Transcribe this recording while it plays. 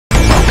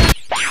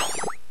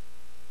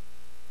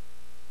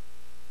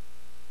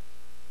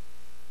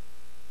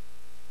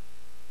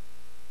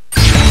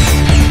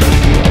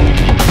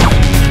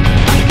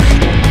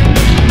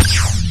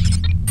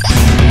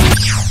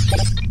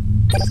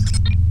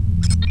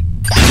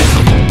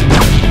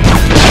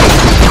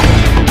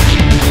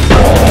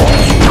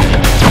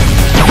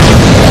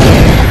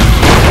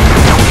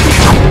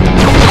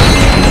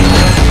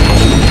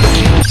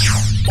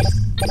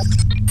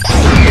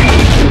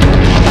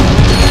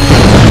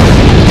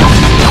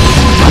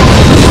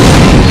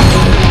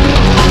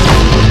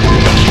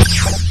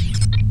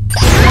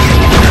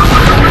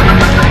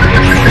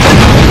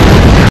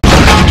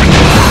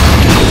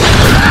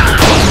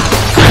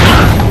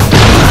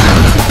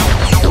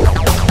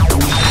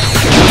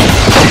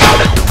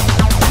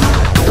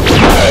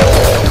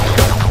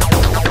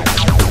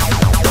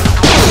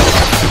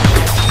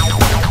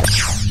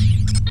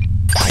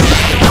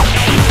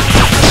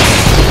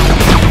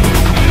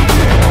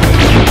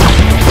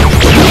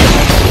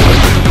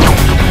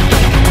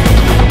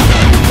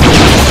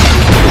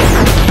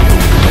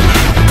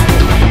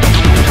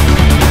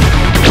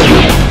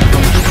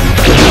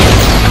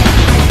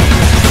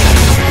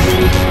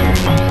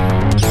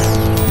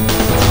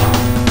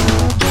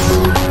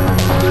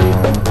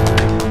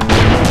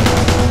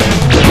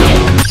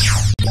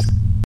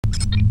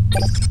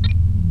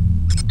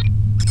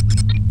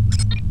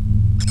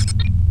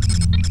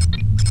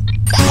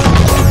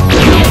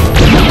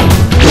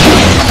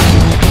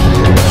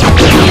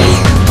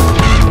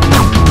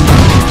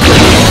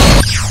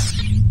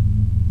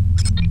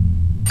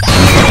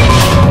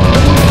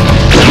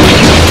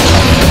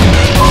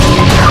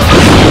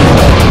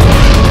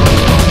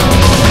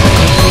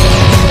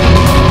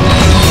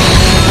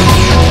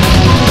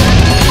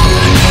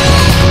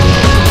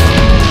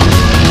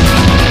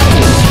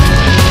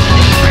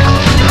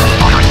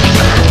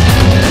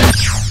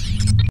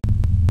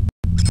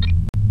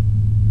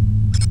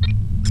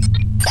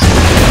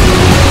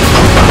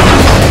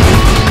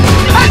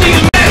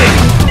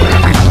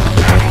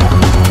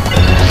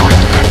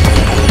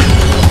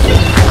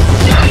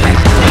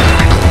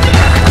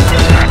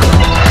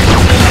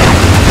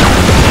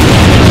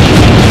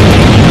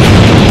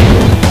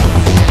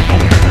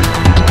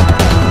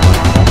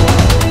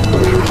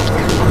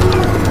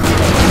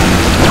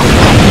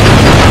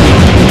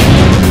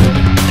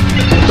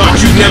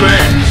never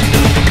asked.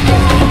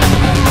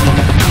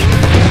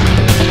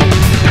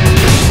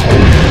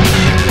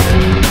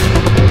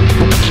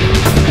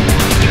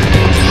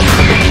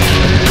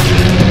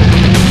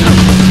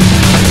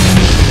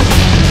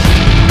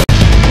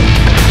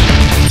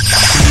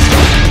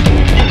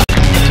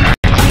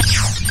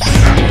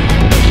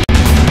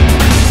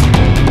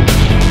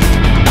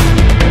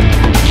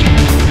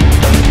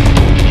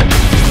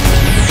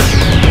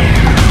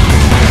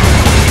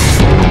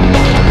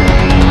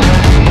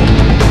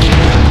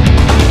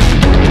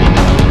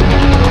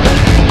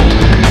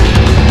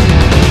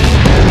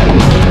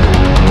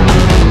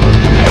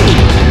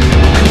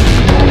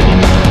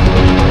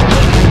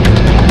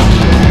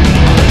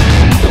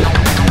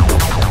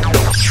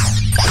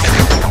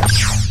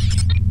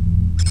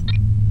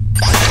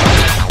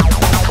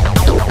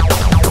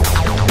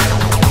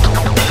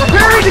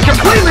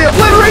 Completely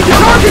obliterate the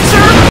target,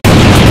 sir!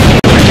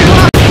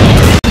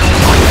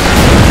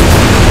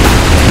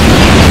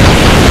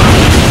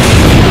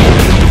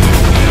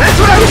 That's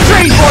what I was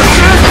trained for,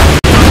 sir!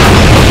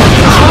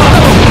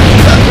 Oh,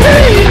 the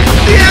pain!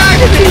 The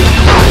agony!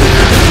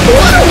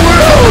 What a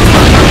world!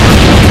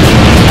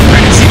 I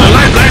can see my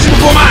life flashing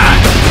before my eyes!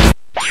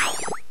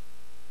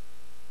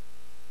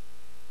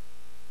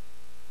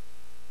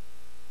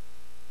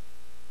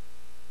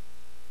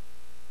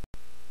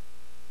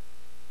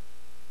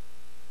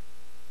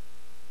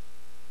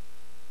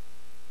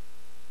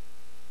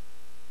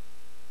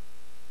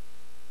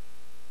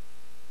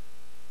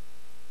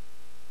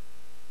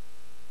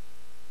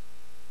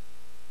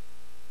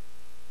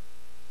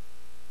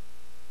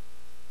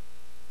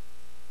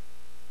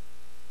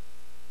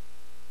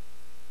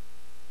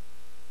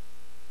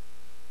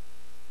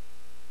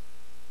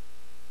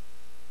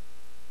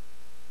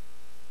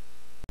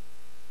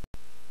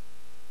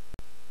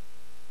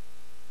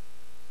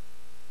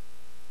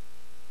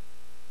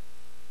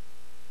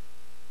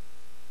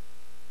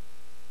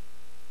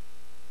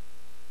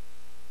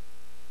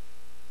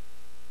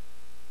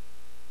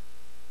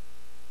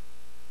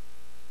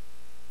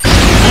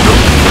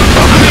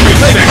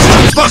 Playback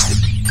system's busted!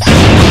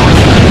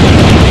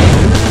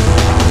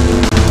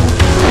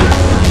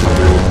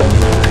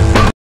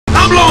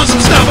 I'm blowing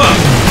some stuff up,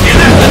 and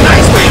that's the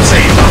nice way of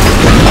saying it.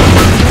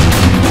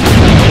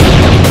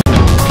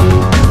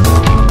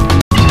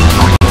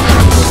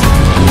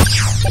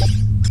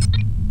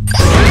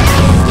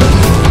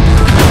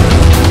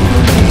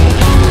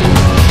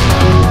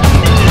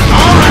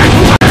 Alright,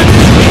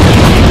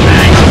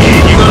 thanks,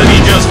 kid. You're gonna be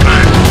just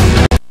fine.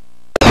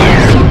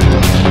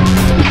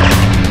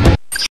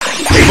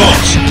 Hey,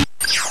 boss.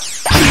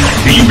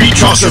 Do you read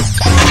Chaucer?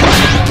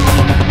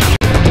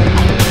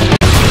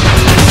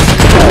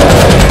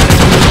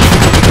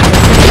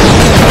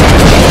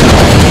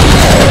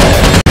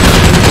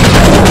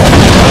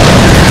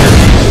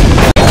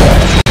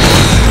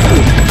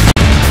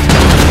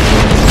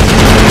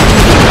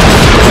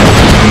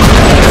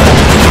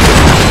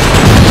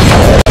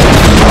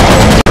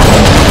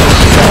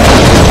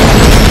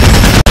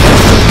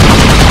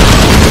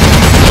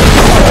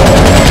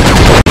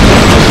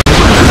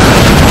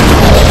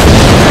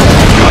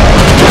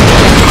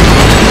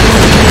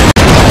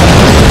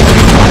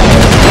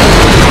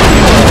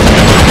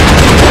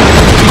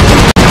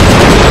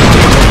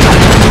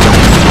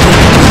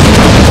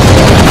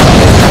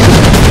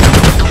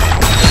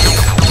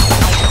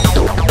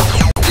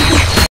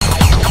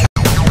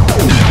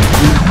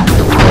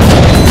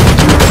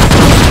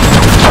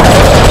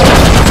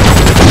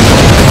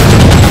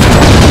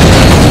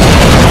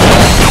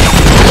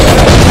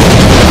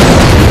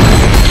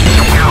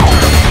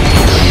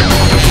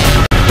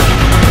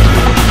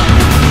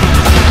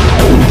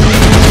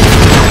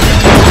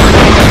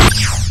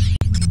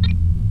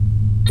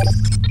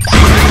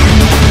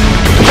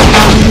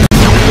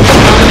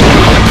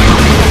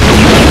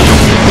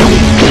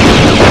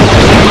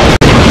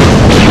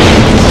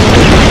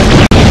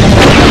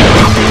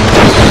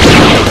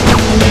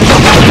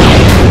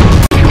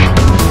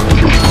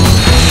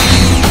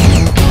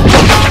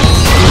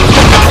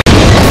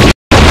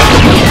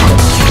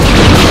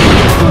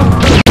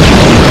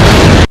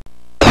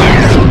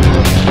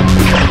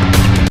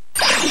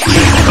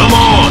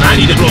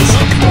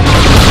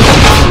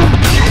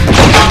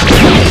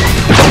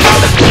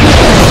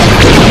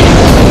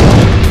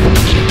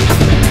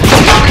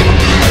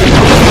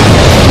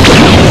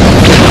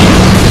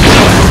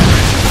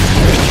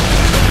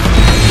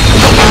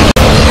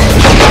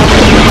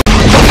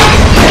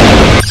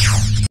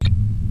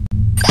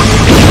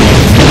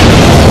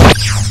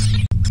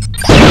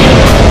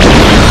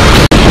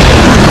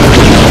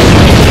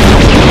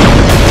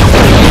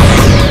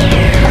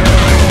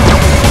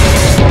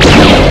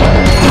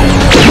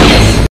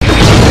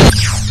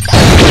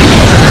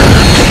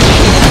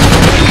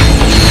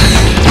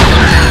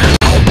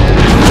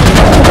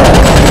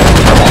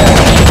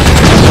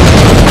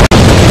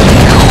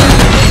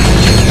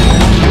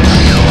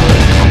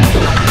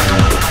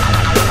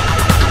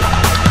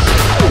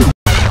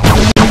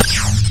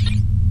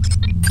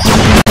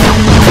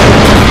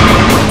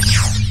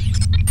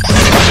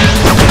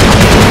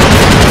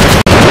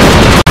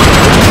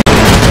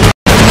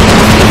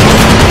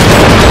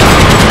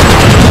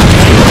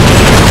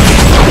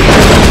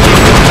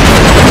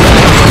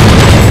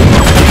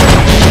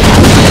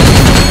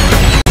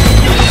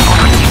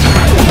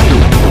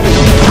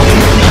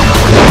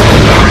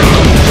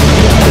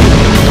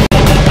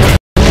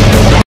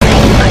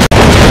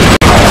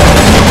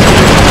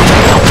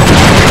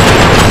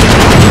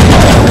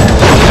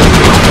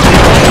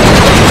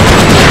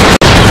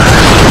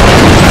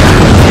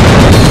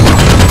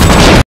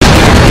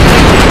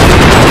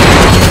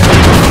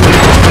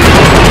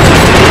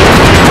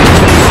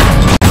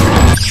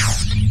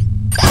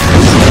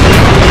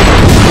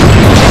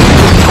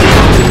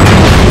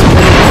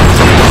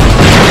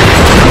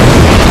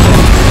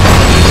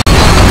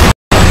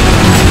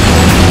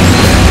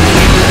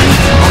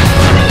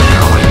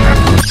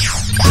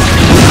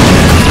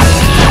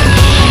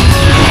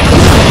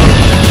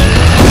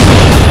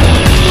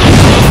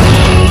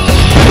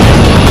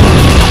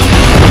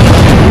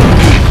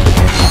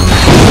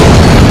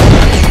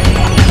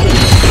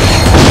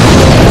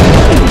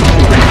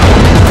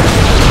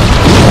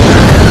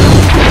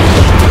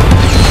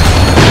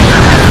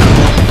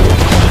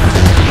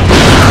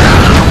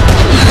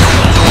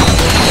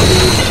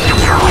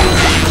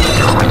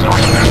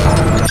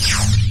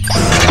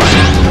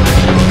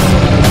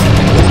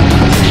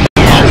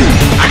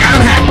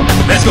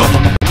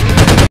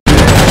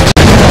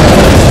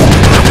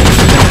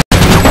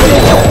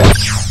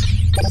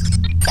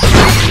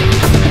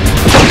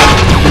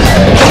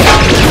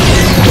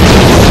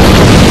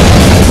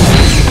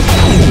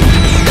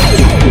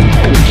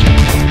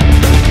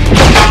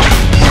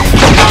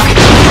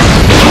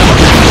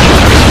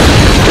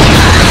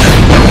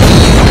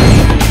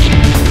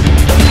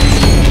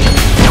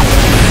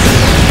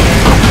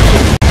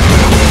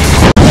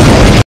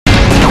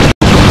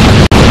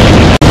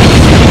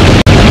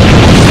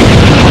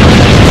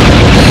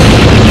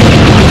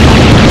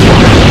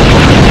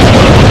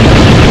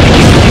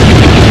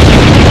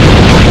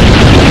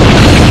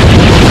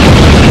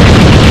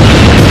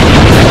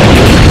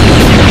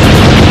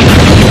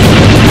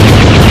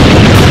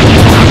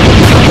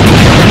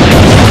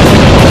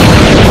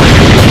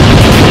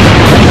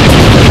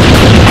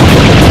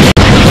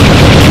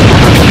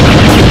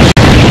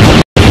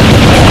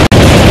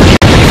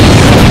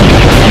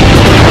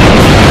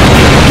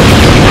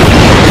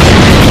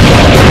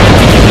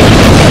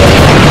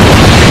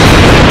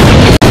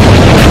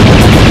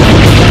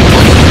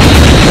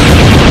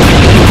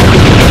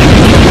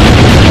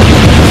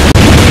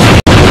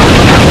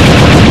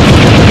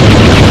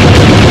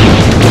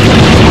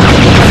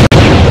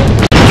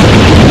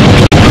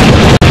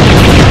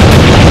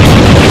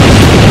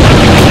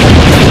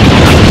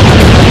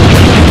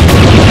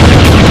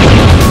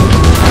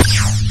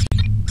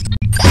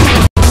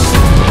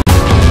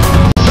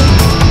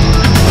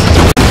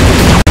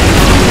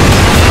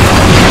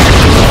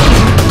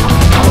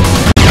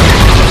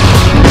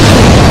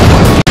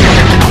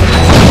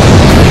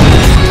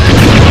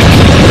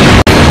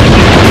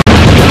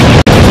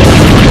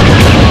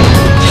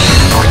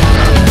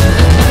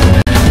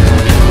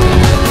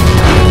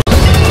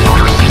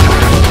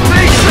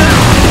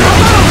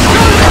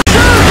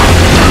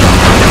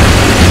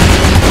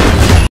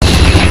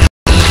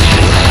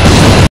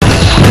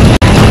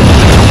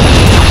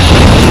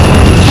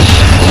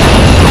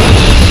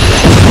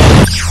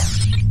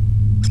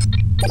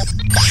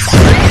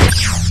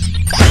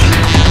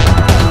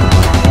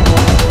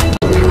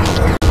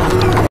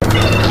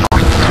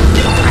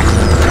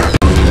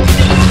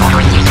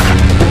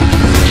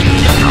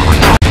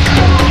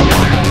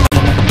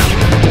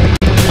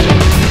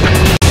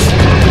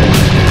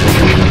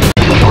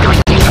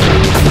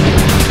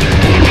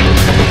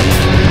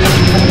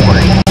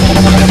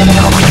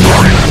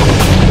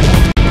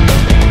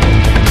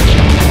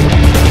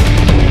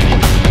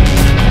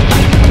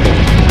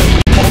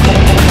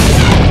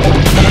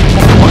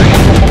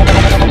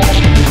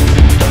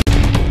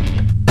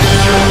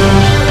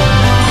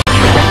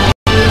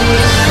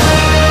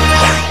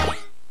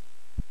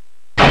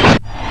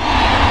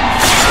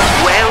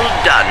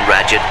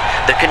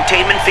 The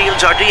containment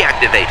fields are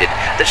deactivated.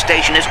 The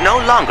station is no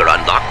longer on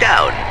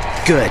lockdown.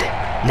 Good.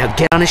 Now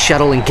get on a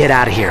shuttle and get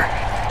out of here.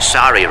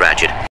 Sorry,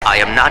 Racdl. I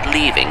am not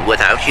leaving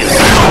without you.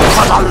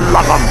 For the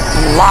love of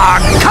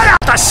Blarg, cut out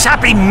the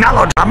sappy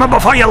melodrama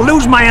before you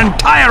lose my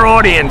entire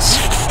audience.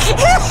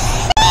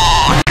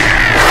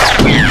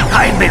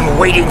 I've been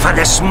waiting for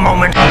this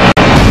moment.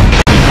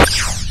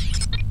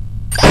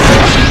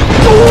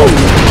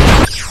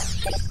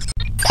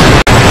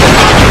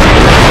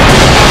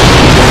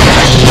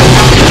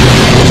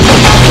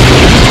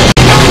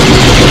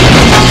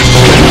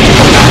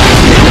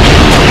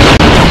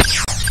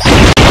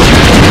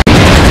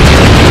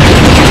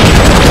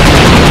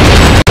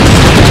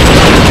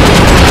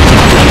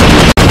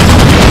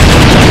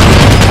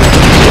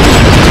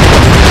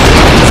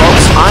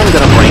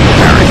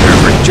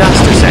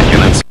 Just a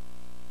second.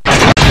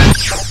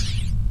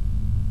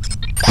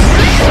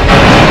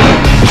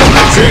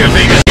 Trigger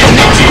fingers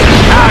getting itchy.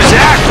 How's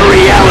that for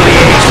reality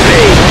HP?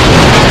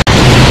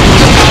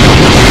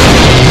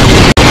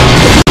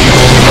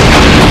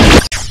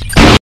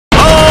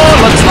 Oh,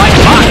 looks like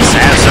Fox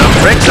has some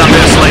tricks up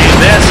his sleeve.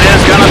 This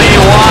is gonna be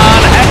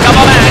one heck of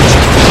a match.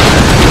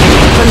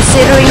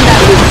 Considering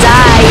that we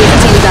die if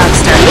Team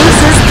Darkstar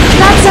loses,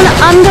 that's an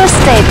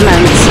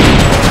understatement.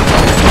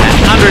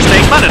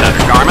 Understatement, an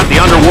undergarment, the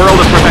underworld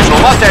of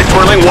professional mustache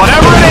twirling,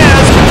 whatever it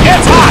is,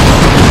 it's hot!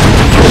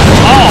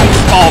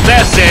 Oh,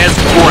 this is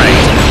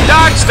great.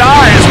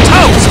 Darkstar is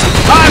toast!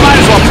 I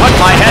might as well put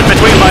my head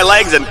between my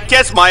legs and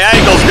kiss my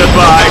ankles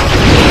goodbye.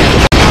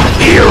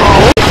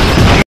 Hero,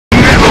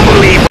 never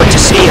believe what you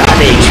see on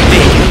HB.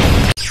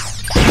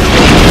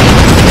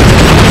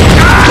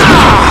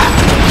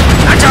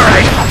 That's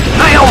alright.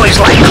 I always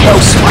like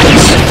close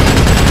fights.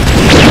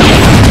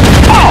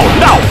 Oh,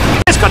 no!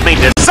 This could mean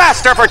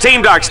disaster for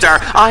Team Darkstar.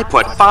 I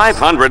put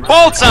 500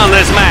 bolts on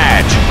this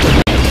match.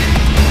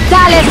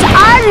 Dallas,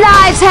 our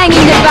lives hang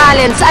in the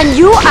balance, and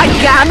you are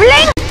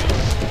gambling?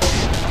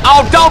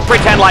 Oh, don't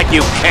pretend like you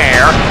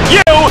care.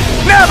 You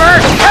never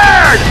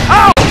cared!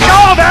 Oh,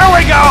 there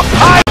we go!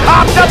 I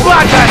popped a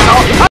blood vessel!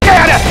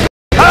 Okay,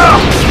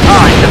 oh!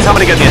 Alright, can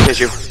somebody get me a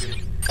tissue?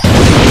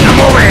 I'm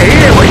over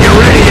here when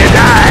you're ready to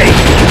die.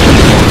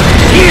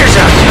 Here's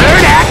a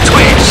third act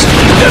twist.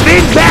 The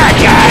big bad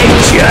guy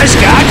just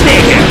got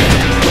bigger.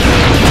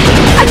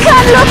 I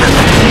can't look!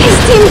 Is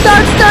Team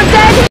Darkstar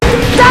dead?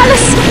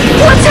 Dallas,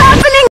 what's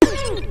happening?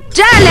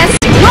 Dallas,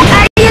 what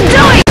are you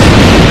doing?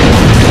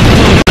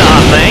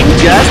 Nothing,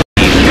 just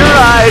keep your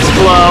eyes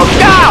closed.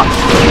 Go!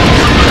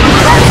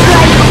 That's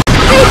right!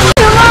 Take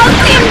him out,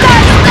 Team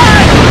Darkstar!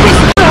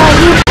 Destroy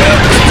him!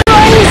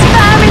 Destroy his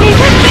family!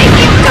 Make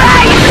him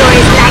cry into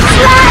his next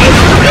life!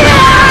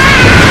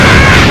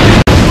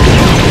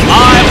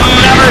 I've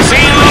never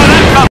seen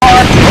that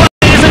before.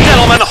 Ladies and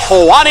gentlemen,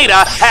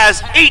 Juanita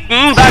has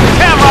eaten the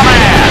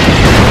cameraman!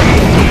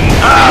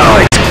 Oh,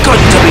 it's good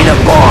to be the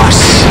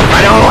boss. If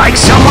I don't like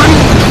someone,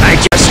 I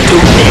just do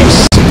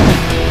this.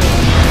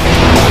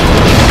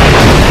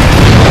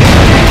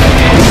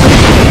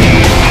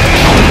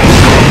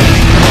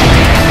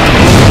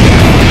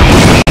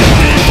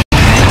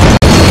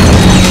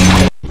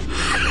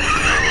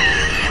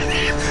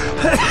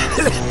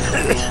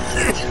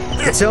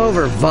 It's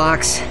over,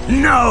 Vox.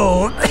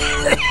 No,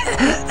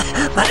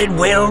 but it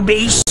will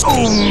be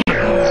soon.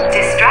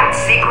 Destruct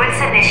sequence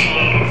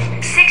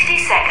initiated. 60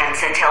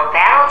 seconds until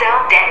battle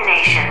dome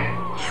detonation.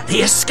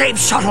 The escape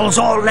shuttles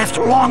all left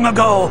long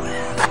ago.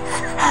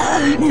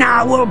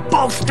 Now we'll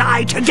both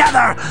die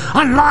together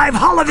on live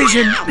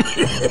holovision.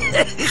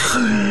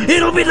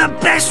 It'll be the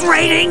best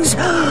ratings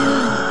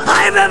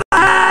I've ever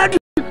had.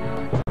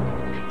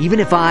 Even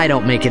if I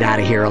don't make it out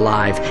of here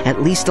alive,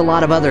 at least a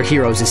lot of other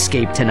heroes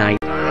escape tonight.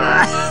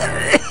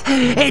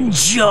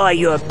 Enjoy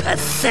your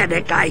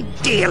pathetic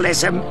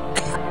idealism.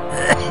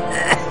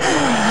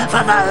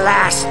 For the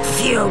last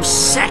few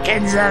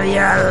seconds of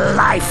your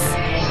life.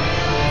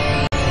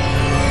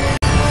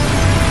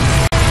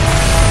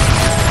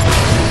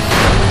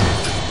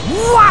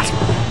 What?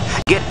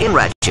 Get in,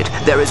 Racdl.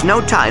 There is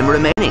no time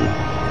remaining.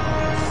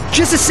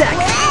 Just a sec.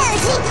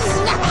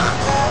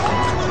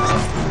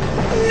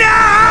 No!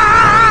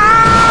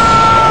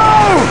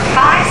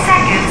 5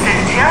 seconds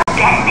until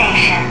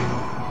detonation.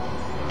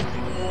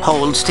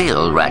 Hold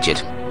still,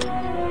 Racdl.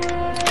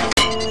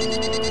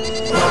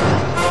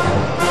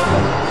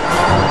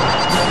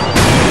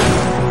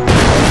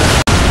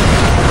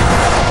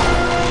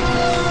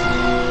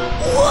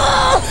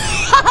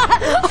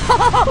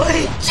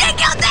 Check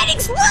out that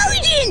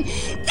explosion!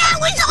 That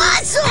was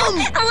awesome!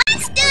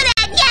 Let's do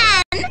that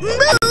again!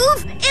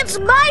 Move! It's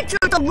my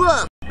turn to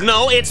look!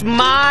 No, it's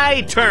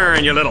my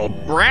turn, you little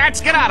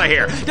brats! Get out of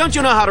here! Don't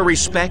you know how to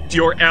respect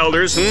your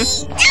elders,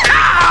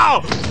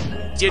 Ow!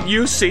 Did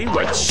you see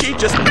what she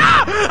just...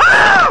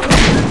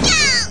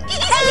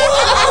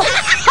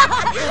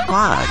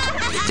 What?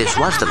 This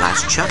was the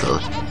last shuttle.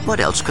 What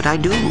else could I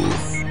do?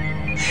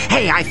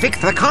 Hey, I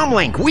fixed the comm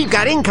link. We've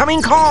got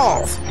incoming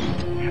calls.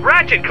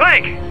 Ratchet,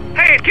 Clank!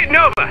 Hey, it's Kid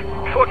Nova!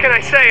 What can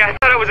I say? I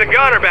thought I was a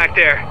goner back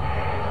there.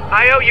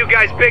 I owe you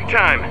guys big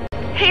time.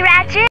 Hey,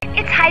 Ratchet,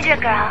 it's Hydra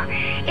Girl.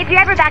 If you're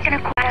ever back in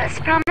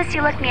Aquatos, promise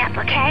you look me up,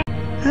 okay?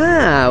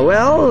 Ah,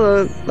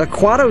 well,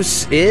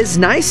 Aquatos is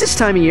nice this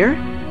time of year.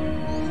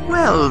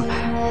 Well,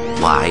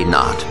 why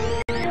not?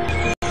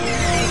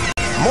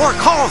 More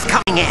calls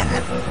coming in.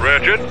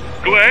 Ratchet,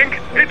 Clank,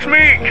 it's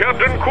me,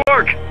 Captain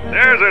Quark.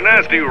 There's a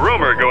nasty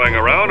rumor going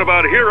around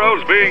about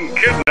heroes being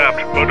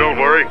kidnapped, but don't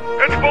worry,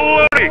 it's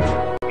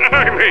baloney.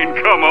 I mean,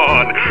 come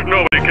on,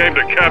 nobody came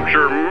to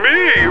capture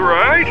me,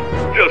 right?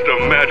 Just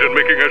imagine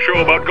making a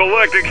show about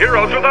galactic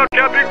heroes without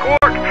Captain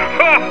Quark.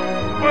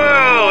 Ha!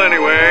 Well,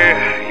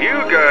 anyway, you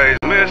guys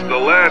missed the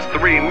last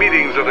 3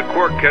 meetings of the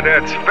Quark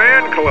Cadets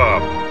fan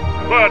club.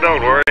 But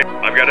don't worry,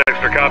 I've got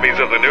extra copies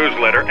of the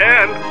newsletter,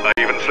 and I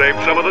even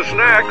saved some of the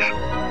snacks.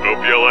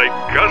 Hope you like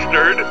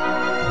custard.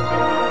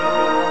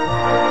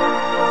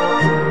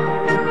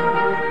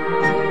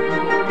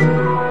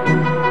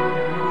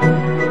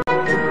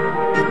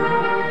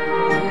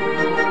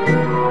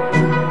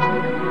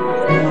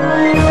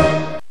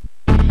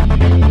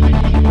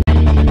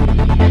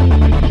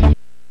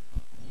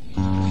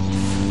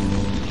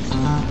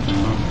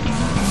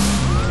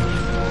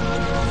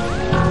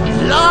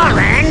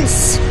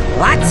 Lawrence,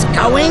 what's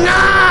going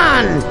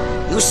on?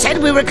 You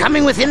said we were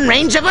coming within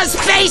range of a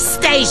space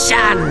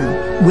station!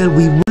 Well,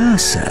 we were,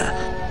 sir.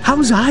 How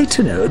was I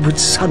to know it would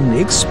suddenly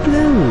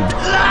explode?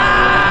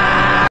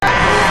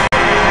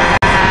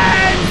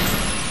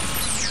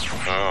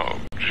 Oh,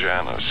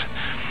 Janice.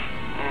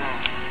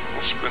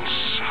 It's been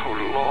so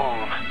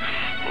long.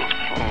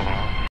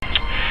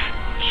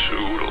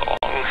 Too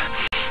long.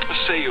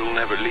 Say you'll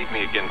never leave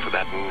me again for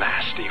that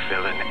nasty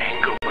villain,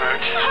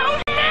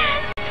 Engelbert.